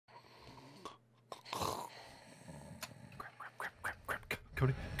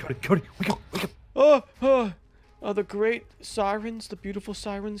Cody, wake up, wake up. Oh, the great sirens, the beautiful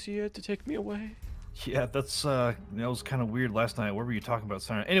sirens here to take me away. Yeah, that was kind of weird last night. What were you talking about,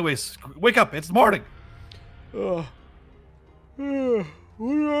 Siren? Anyways, wake up, it's morning. Where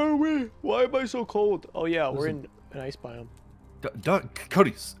are we? Why am I so cold? Oh yeah, we're in an ice biome.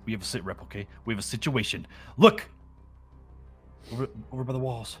 Cody, we have a sit rep, okay? We have a situation. Look, over by the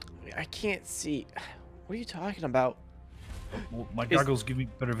walls. I can't see. What are you talking about? Well, my goggles give me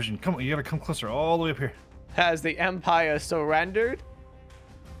better vision. Come on, you gotta come closer, all the way up here. Has the Empire surrendered?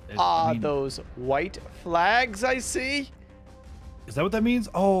 Those white flags I see? Is that what that means?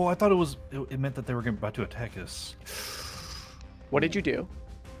 Oh, I thought it meant that they were about to attack us. What did you do?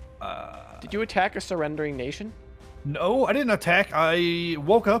 Did you attack a surrendering nation? No, I didn't attack. I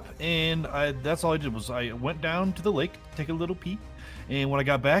woke up and that's all I did was I went down to the lake, take a little pee, and when I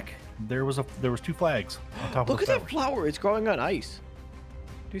got back, there was 2 flags on top of the Look at that flower. It's growing on ice.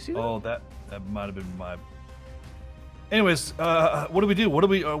 Do you see that? Oh, that might have been my. Anyways, what do we do?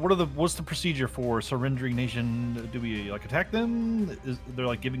 What's the procedure for surrendering nation? Do we like attack them? They're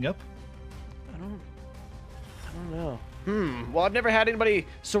like giving up? I don't know. Well, I've never had anybody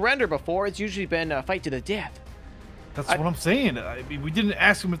surrender before. It's usually been a fight to the death. That's what I'm saying. I mean, we didn't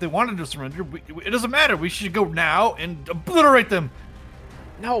ask them if they wanted to surrender. It doesn't matter. We should go now and obliterate them.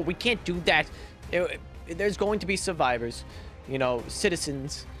 No, we can't do that. There's going to be survivors,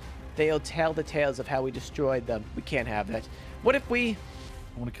 citizens. They'll tell the tales of how we destroyed them. We can't have that. What if we...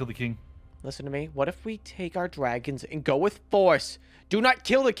 I want to kill the king. Listen to me. What if we take our dragons and go with force? Do not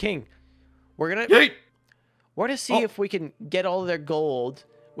kill the king. We're to see if we can get all of their gold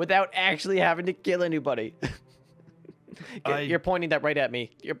without actually having to kill anybody. You're pointing that right at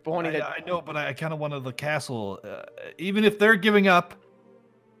me. You're pointing at... I know, but I kind of wanted the castle. Even if they're giving up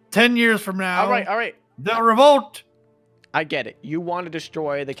 10 years from now... All right. They'll revolt. I get it. You want to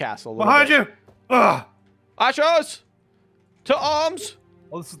destroy the castle. Behind you! Ugh. Archers! To arms!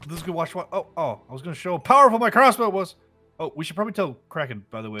 Oh, this is good. Watch. Oh, I was going to show how powerful my crossbow was. Oh, we should probably tell Kraken,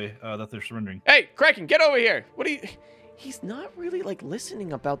 by the way, that they're surrendering. Hey, Kraken, get over here. What are you... He's not really,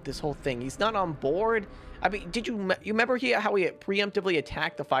 listening about this whole thing. He's not on board. I mean, did you remember how he preemptively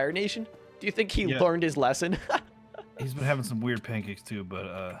attacked the Fire Nation? Do you think he learned his lesson? He's been having some weird pancakes, too,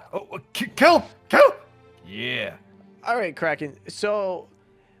 but, kill! Yeah. All right, Kraken. So,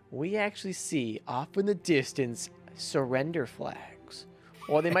 we actually see, off in the distance, surrender flags.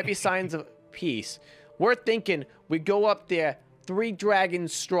 Or they might be signs of peace. We're thinking we go up there, 3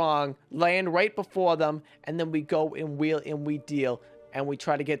 dragons strong, land right before them, and then we go and wheel and we deal, and we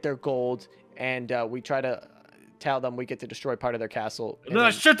try to get their gold, and we try to tell them we get to destroy part of their castle. No,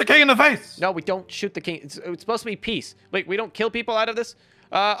 shoot the king in the face! No, we don't shoot the king. It's supposed to be peace. Wait, we don't kill people out of this?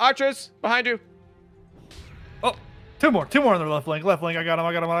 Archers, behind you. Oh, two more on their left flank. I got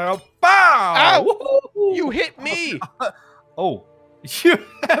him. Bow! Ow! You hit me! Oh, you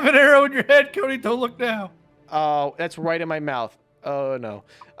have an arrow in your head, Cody. Don't look now. Oh, that's right in my mouth. Oh, no.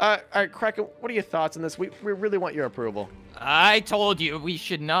 All right, Kraken, what are your thoughts on this? We really want your approval. I told you we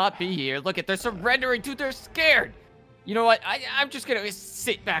should not be here. Look at, they're surrendering, dude. They're scared. You know what? I'm just going to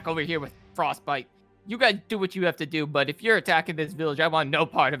sit back over here with Frostbite. You guys do what you have to do, but if you're attacking this village, I want no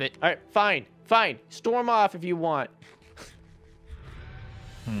part of it. All right, fine. Storm off if you want.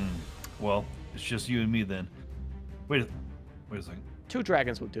 Well, it's just you and me then. Wait a second. 2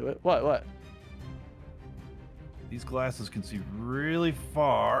 dragons will do it. What? These glasses can see really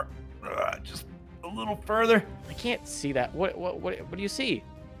far. Just a little further. I can't see that. What do you see?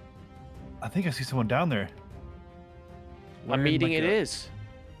 I think I see someone down there. A meeting it is.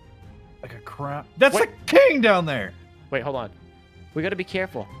 Like a crown. That's the king down there. Wait, hold on. We got to be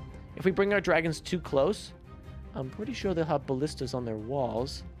careful. If we bring our dragons too close, I'm pretty sure they'll have ballistas on their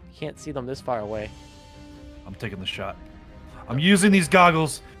walls. Can't see them this far away. I'm taking the shot. I'm using these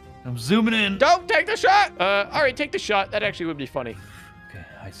goggles. I'm zooming in. Don't take the shot! All right, take the shot. That actually would be funny. Okay,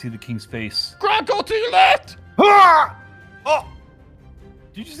 I see the king's face. Gronkle to your left! Ah! Oh!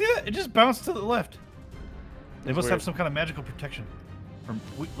 Did you see that? It just bounced to the left. They must have some kind of magical protection.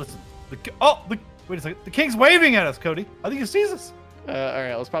 Listen. Wait a second. The king's waving at us, Cody. I think he sees us. All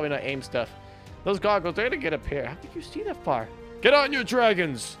right, let's probably not aim stuff. Those goggles, they're gonna get up here. How did you see that far? Get on your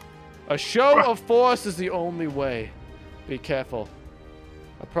dragons! A show of force is the only way. Be careful.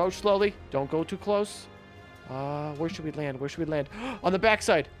 Approach slowly. Don't go too close. Where should we land? On the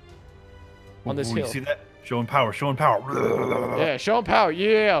backside. On this hill. You see that? Showing power. Yeah, showing power.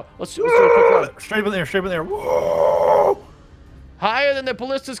 Yeah. Let's do a quick run. Straight in there. Whoa! Higher than the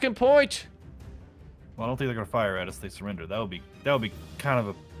ballistas can point. Well, I don't think they're gonna fire at us. They surrender. That would be kind of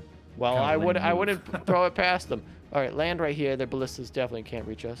a. Well, I wouldn't throw it past them. All right, land right here. Their ballistas definitely can't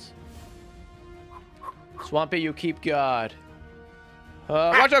reach us. Swampy, you keep guard.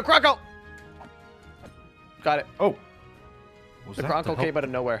 Watch out, Croco! Got it. Oh. The Croco came out of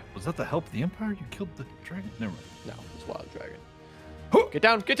nowhere. Was that the help of the Empire? You killed the dragon? Never mind. No, it's Wild Dragon. Get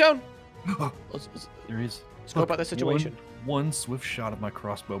down, get down! There he is. Scope out the situation. One swift shot of my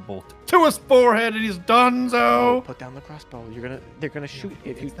crossbow bolt to his forehead, and he's donezo. Oh, put down the crossbow. They're gonna shoot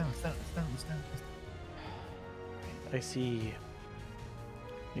if you. It's down. I see.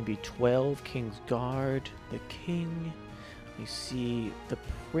 Maybe 12 King's Guard, the King. I see the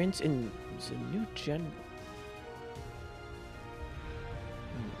Prince and it's a new general.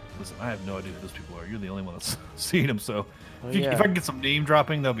 Listen, I have no idea who those people are. You're the only one that's seen them, so Oh, if I can get some name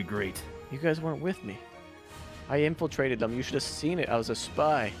dropping, that'd be great. You guys weren't with me. I infiltrated them. You should have seen it. I was a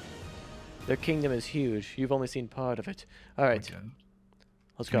spy. Their kingdom is huge. You've only seen part of it. All right. Okay.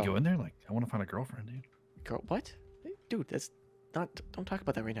 Let's Can go. we go in there? Like, I want to find a girlfriend, dude. Girl, what? Dude, that's not. Don't talk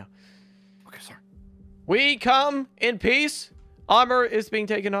about that right now. Okay, sorry. We come in peace. Armor is being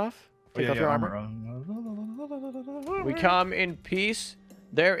taken off. Take off your armor. We come in peace.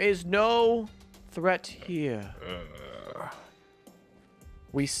 There is no threat here.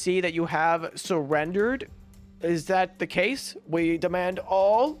 We see that you have surrendered. Is that the case? We demand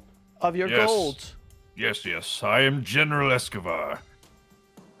all of your gold. Yes. I am General Escobar.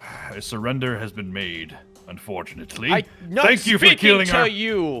 A surrender has been made, unfortunately. I'm not Thank you for killing to our...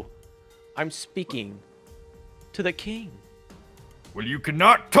 you. I'm speaking to the king. Well, you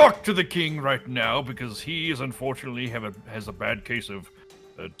cannot talk to the king right now because he is unfortunately has a bad case of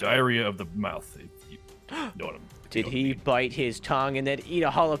diarrhea of the mouth. If you know what I'm Did he bite his tongue and then eat a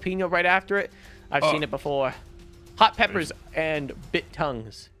jalapeno right after it? I've seen it before. Hot peppers and bit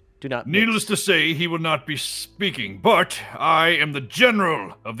tongues do not mix. Needless to say, he will not be speaking, but I am the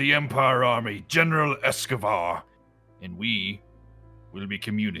general of the Empire Army, General Escobar, and we will be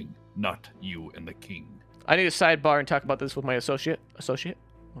communing, not you and the king. I need a sidebar and talk about this with my associate. Associate?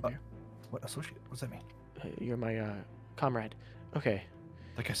 Okay. What associate? What does that mean? You're my comrade. Okay.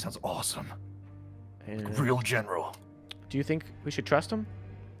 That guy sounds awesome. And Real general. do you think we should trust him?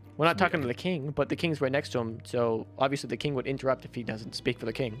 We're not talking to the king, but the king's right next to him, so obviously the king would interrupt if he doesn't speak for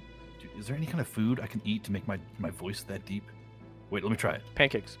the king. Dude, is there any kind of food I can eat to make my voice that deep? Wait, let me try it.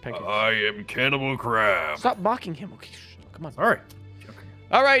 Pancakes. I am Cannibal Crab. Stop mocking him. Okay, come on. All right.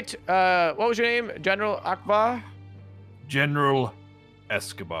 All right. What was your name? General Akbar? General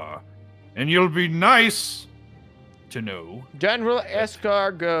Escobar. And you'll be nice to know. General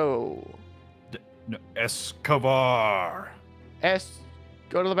Escargot. No, Escobar.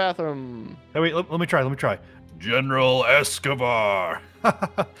 Go to the bathroom. Hey, wait, let me try. General Escobar.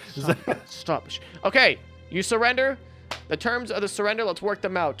 Stop. Okay, you surrender. The terms of the surrender, let's work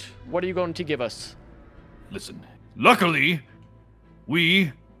them out. What are you going to give us? Listen, luckily,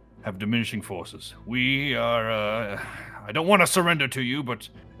 we have diminishing forces. We are, I don't want to surrender to you, but...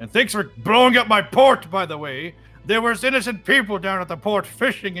 And thanks for blowing up my port, by the way. There was innocent people down at the port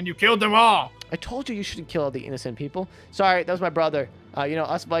fishing, and you killed them all. I told you shouldn't kill all the innocent people. Sorry, that was my brother. You know,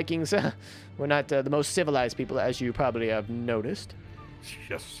 us Vikings, we're not the most civilized people, as you probably have noticed.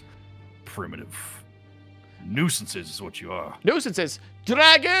 Yes, primitive. Nuisances is what you are. Nuisances!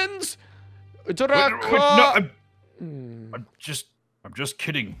 Dragons! No, I'm just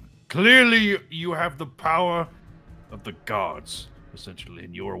kidding. Clearly, you have the power of the gods, essentially,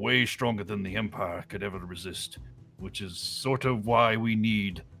 and you're way stronger than the Empire could ever resist, which is sort of why we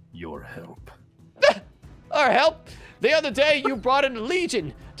need your help. Our help? The other day, you brought in a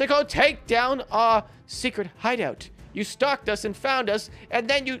legion to go take down our secret hideout. You stalked us and found us, and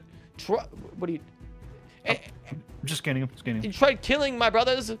then you what do you... I'm just scanning him. You tried killing my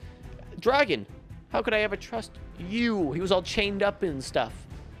brother's dragon. How could I ever trust you? He was all chained up and stuff.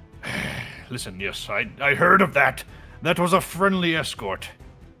 Listen, yes, I heard of that. That was a friendly escort.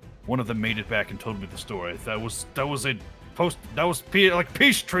 One of them made it back and told me the story. That was like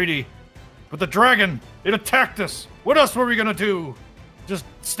peace treaty. But the dragon, it attacked us. What else were we gonna do? Just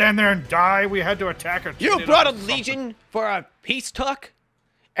stand there and die? We had to attack her. You brought a legion for a peace talk?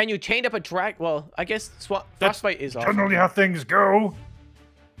 And you chained up a drag. Well, I guess frostbite is awesome. Generally how things go.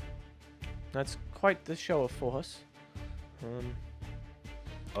 That's quite the show of force.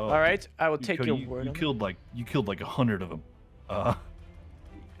 All right, I will take your word. You killed like 100 of them.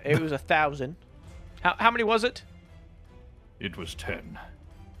 It was 1,000. How many was it? It was 10.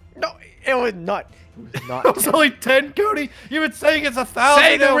 No, it was not. It was not. It was only 10, Cody. You've been saying it's 1,000.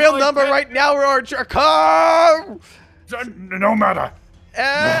 Say the real number right now, or come. No matter.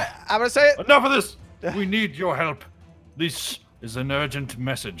 I'm gonna say it. Enough of this. We need your help. This is an urgent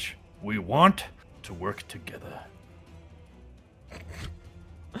message. We want to work together.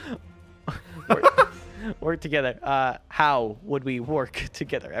 Work together. How would we work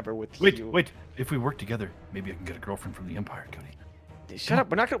together ever with you? Wait. If we work together, maybe I can get a girlfriend from the Empire, Cody. Shut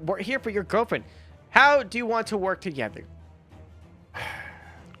up. We're not gonna work here for your girlfriend. How do you want to work together?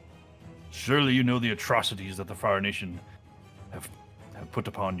 Surely you know the atrocities that the Fire Nation have put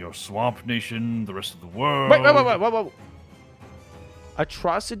upon your Swamp Nation, the rest of the world. Wait.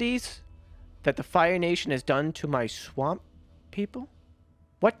 Atrocities that the Fire Nation has done to my swamp people?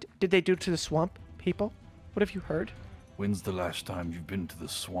 What did they do to the swamp people? What have you heard? When's the last time you've been to the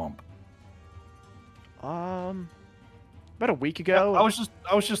swamp? About a week ago. I was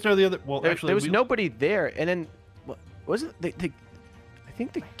just there the other. Well, actually, there was nobody there, and then what was it? I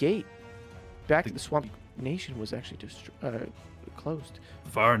think the gate back to the Swamp Nation was actually closed. The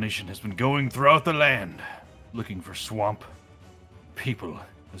Fire Nation has been going throughout the land, looking for swamp people,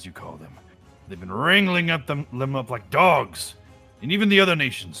 as you call them. They've been wrangling them up like dogs, and even the other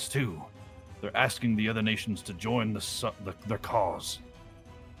nations too. They're asking the other nations to join their cause.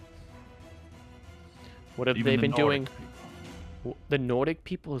 What have they been doing? The Nordic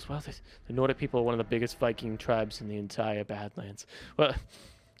people as well. The Nordic people are one of the biggest Viking tribes in the entire Badlands. Well,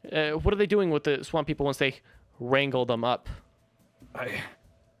 what are they doing with the swamp people once they wrangle them up? I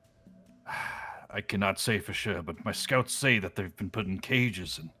cannot say for sure, but my scouts say that they've been put in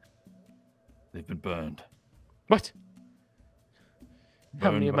cages and they've been burned. What? How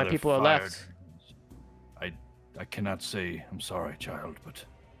Burned many of by my their people are fire left? dragons. I cannot say. I'm sorry, child, but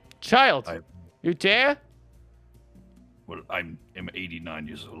Child, you dare? well, I am 89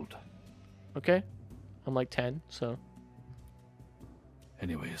 years old. Okay, I'm like 10, so.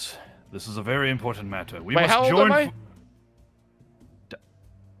 Anyways, this is a very important matter. We Wait, must how old join. am I?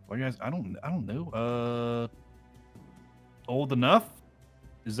 What you guys? I don't know. Old enough?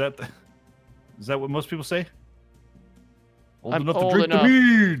 Is that what most people say? Old I'm enough old to drink enough. the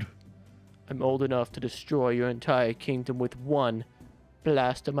mead. I'm old enough to destroy your entire kingdom with one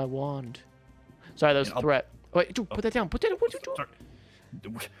blast of my wand. Sorry, that was a threat. Wait, dude, put that down. Put that down. What are you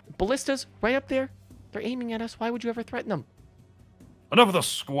doing? Ballistas right up there. They're aiming at us. Why would you ever threaten them? Enough of the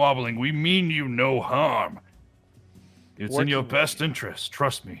squabbling. We mean you no harm. It's in your best interest,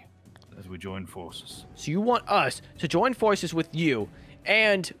 trust me, as we join forces. So you want us to join forces with you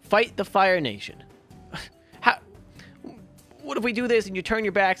and fight the Fire Nation? How? What if we do this and you turn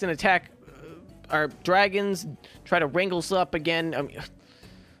your backs and attack our dragons, try to wrangle us up again? I mean,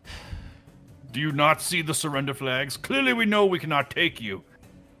 do you not see the surrender flags? Clearly we know we cannot take you.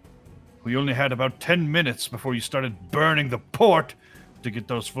 We only had about 10 minutes before you started burning the port to get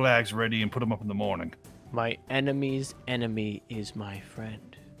those flags ready and put them up in the morning. my enemy's enemy is my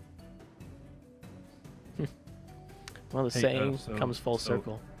friend. Well, the saying comes full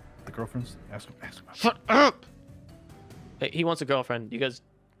circle. The girlfriends? Ask him. Shut up! Hey, he wants a girlfriend. You guys...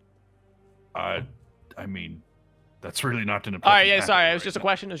 I mean, that's really not an important... All right, yeah, sorry. It was just a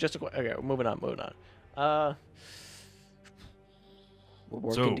question. It was just a question. Okay, moving on. We're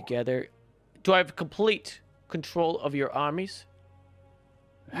working together. Do I have complete control of your armies?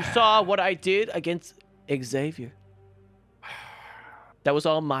 You saw what I did against Xavier. That was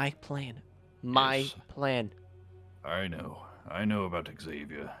all my plan. My plan. I know. I know about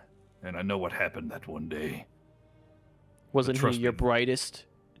Xavier. And I know what happened that one day. Wasn't he your brightest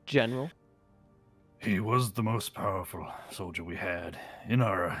general? He was the most powerful soldier we had in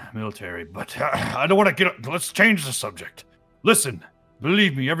our military, but I don't want to get up. Let's change the subject. Listen,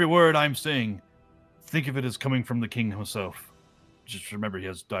 believe me, every word I'm saying, think of it as coming from the king himself. Just remember, he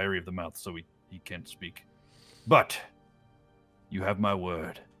has diarrhea of the mouth, so he can't speak. But you have my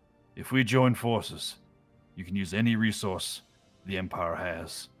word. If we join forces, you can use any resource the Empire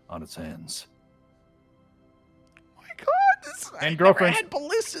has on its hands. Oh my God, and I girlfriends. never had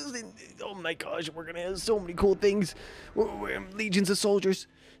ballistas. Oh my gosh, we're gonna have so many cool things. We're legions of soldiers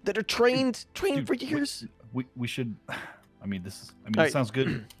that are trained Dude, for years. We should. I mean, it sounds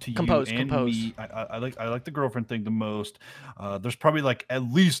good to compose. you and me. I like the girlfriend thing the most. There's probably like at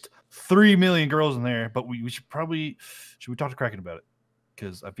least 3 million girls in there, but we should we talk to Kraken about it?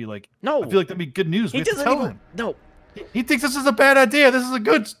 Because I feel like that'd be good news. We have to tell him. No. He thinks this is a bad idea. This is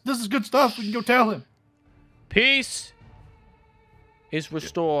good stuff. We can go tell him. Peace is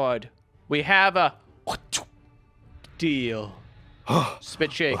restored. We have a deal.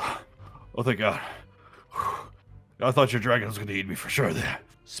 Spit shake. Oh, thank God. I thought your dragon was going to eat me for sure there.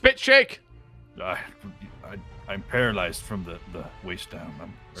 Spit shake. I'm paralyzed from the waist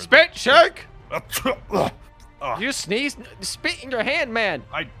down. Spit shake. Oh. You sneezed. Spit in your hand, man.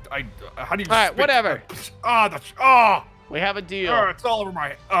 How do you? All right, spit? whatever. We have a deal. It's all over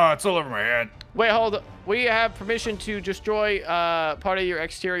my head. Wait, hold on. We have permission to destroy part of your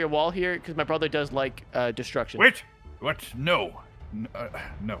exterior wall here because my brother does like destruction. Wait. What? No.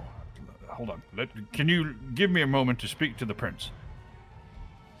 No. Hold on. Can you give me a moment to speak to the prince?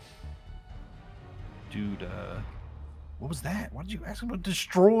 Dude, what was that? Why did you ask him to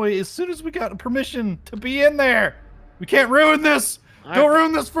destroy as soon as we got permission to be in there? We can't ruin this. Don't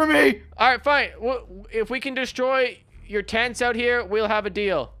ruin this for me. All right, fine. Well, if we can destroy your tents out here, we'll have a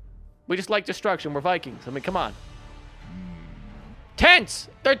deal. We just like destruction. We're Vikings. I mean, come on. Tents!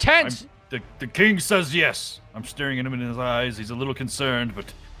 They're tents! The king says yes. I'm staring at him in his eyes. He's a little concerned,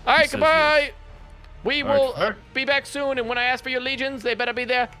 but... All right, goodbye. Yes. We will be back soon, and when I ask for your legions, they better be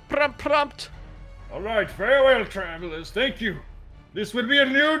there prompt. All right, farewell, travelers. Thank you. This would be a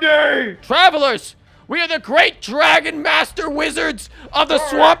new day. Travelers, we are the great dragon master wizards of the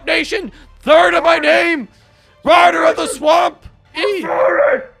Swamp Nation. Third of my name, Rider of the Swamp.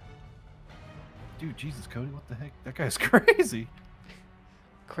 Sorry. Dude, Jesus, Cody, what the heck? That guy's crazy.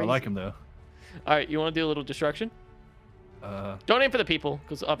 I like him, though. All right, you want to do a little destruction? Don't aim for the people,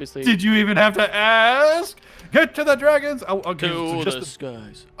 because obviously... Did you even have to ask? Get to the dragons! I'll give to just the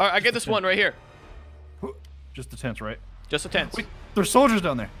skies. All right, I get this one right here. Just the tents, right? Just the tents. Wait, there's soldiers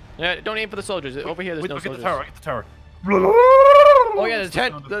down there. Yeah, don't aim for the soldiers. Over here, there's no soldiers. I'll get the tower. Oh, yeah, the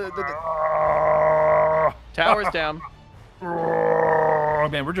tent. The tower's down. Oh,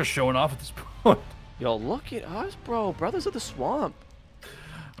 man, we're just showing off at this point. Yo, look at us, bro. Brothers of the Swamp. All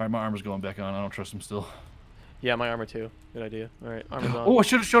right, my armor's going back on. I don't trust him still. Yeah, my armor too. Good idea. All right, armor's on. Oh, I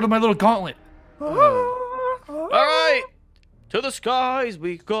should have showed him my little gauntlet. All right, to the skies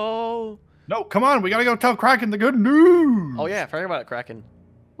we go. No, come on. We got to go tell Kraken the good news. Oh, yeah, forget about it, Kraken.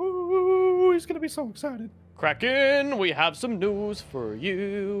 Ooh, he's going to be so excited. Kraken, we have some news for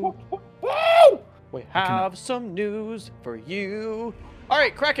you. We have some news for you. All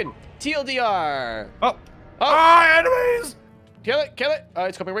right, Kraken, TLDR. Oh. Enemies. Kill it, kill it.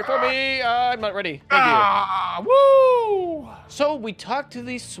 It's coming right for me. I'm not ready. Thank you. Woo! So we talked to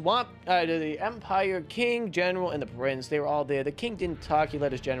the to the Empire King, General, and the Prince. They were all there. The King didn't talk. He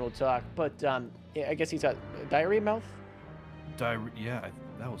let his General talk. But yeah, I guess he's got diarrhea mouth. Yeah,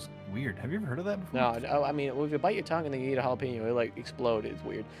 that was weird. Have you ever heard of that before? No, I mean, if you bite your tongue and then you eat a jalapeno, it like explode. It's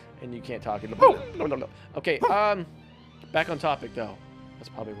weird, and you can't talk. No. Okay. Back on topic though. That's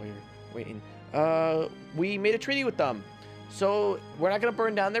probably why you're waiting. We made a treaty with them. So we're not gonna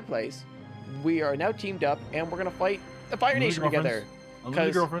burn down their place. We are now teamed up, and we're gonna fight the Fire Nation together.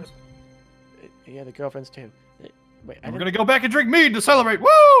 The girlfriends. Yeah, the girlfriends too. Wait, we're gonna go back and drink mead to celebrate.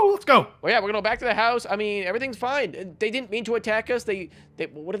 Woo! Let's go. Well, yeah, we're gonna go back to the house. I mean, everything's fine. They didn't mean to attack us. They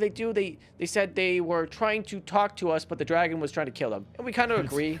what did they do? They said they were trying to talk to us, but the dragon was trying to kill them, and we kind of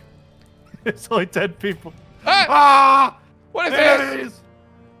agree. It's only 10 people. What is this?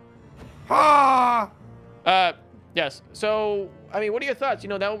 Yes. So, I mean, what are your thoughts? You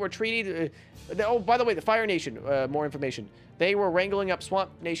know, now we're treated... oh, by the way, the Fire Nation, more information. They were wrangling up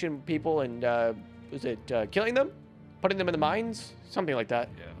Swamp Nation people and, was it killing them? Putting them in the mines? Something like that.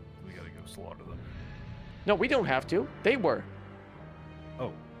 Yeah, we gotta go slaughter them. No, we don't have to. They were.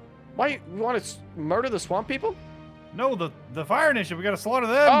 Oh. Why? You want to murder the Swamp people? No, the Fire Nation. We gotta slaughter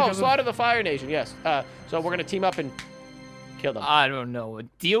them. Oh, slaughter the Fire Nation, yes. So we're gonna team up and kill them. I don't know.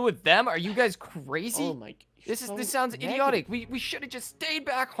 Deal with them? Are you guys crazy? Oh, my... This sounds idiotic. We should have just stayed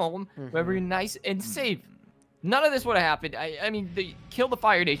back home where we're nice and safe. None of this would have happened. I mean, they kill the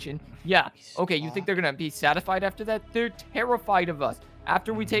Fire Nation. Yeah. Okay, you think they're gonna be satisfied after that? They're terrified of us.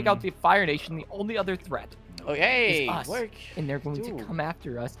 After we take out the Fire Nation, the only other threat is us, and they're going to come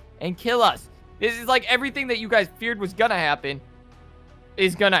after us and kill us. This is like everything that you guys feared was gonna happen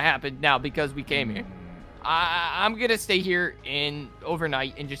is gonna happen now because we came here. I'm gonna stay here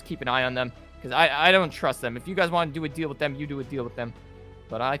overnight and just keep an eye on them. Because I don't trust them. If you guys want to do a deal with them, you do a deal with them.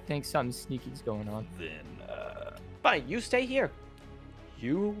 But I think something sneaky's going on. Then, fine, you stay here.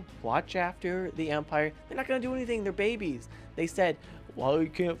 You watch after the Empire. They're not going to do anything. They're babies. They said, well, we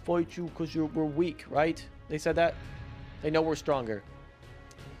can't fight you because we're weak, right? They said that. They know we're stronger.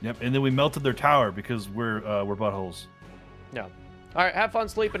 Yep, and then we melted their tower because we're buttholes. No. All right, have fun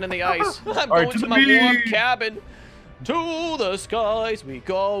sleeping in the ice. I'm All going to my warm cabin. To the skies we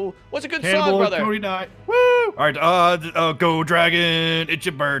go. What's a good song, brother? Cody night. Woo! All right, go dragon! It's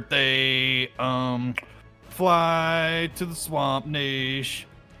your birthday. Fly to the swamp nation.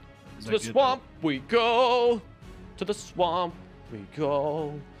 To the swamp we go. To the swamp we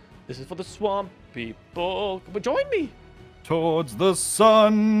go. This is for the swamp people. Come join me. Towards the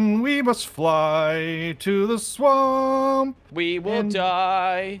sun we must fly. To the swamp we will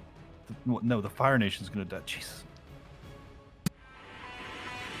die. No, the Fire Nation's gonna die. Jesus.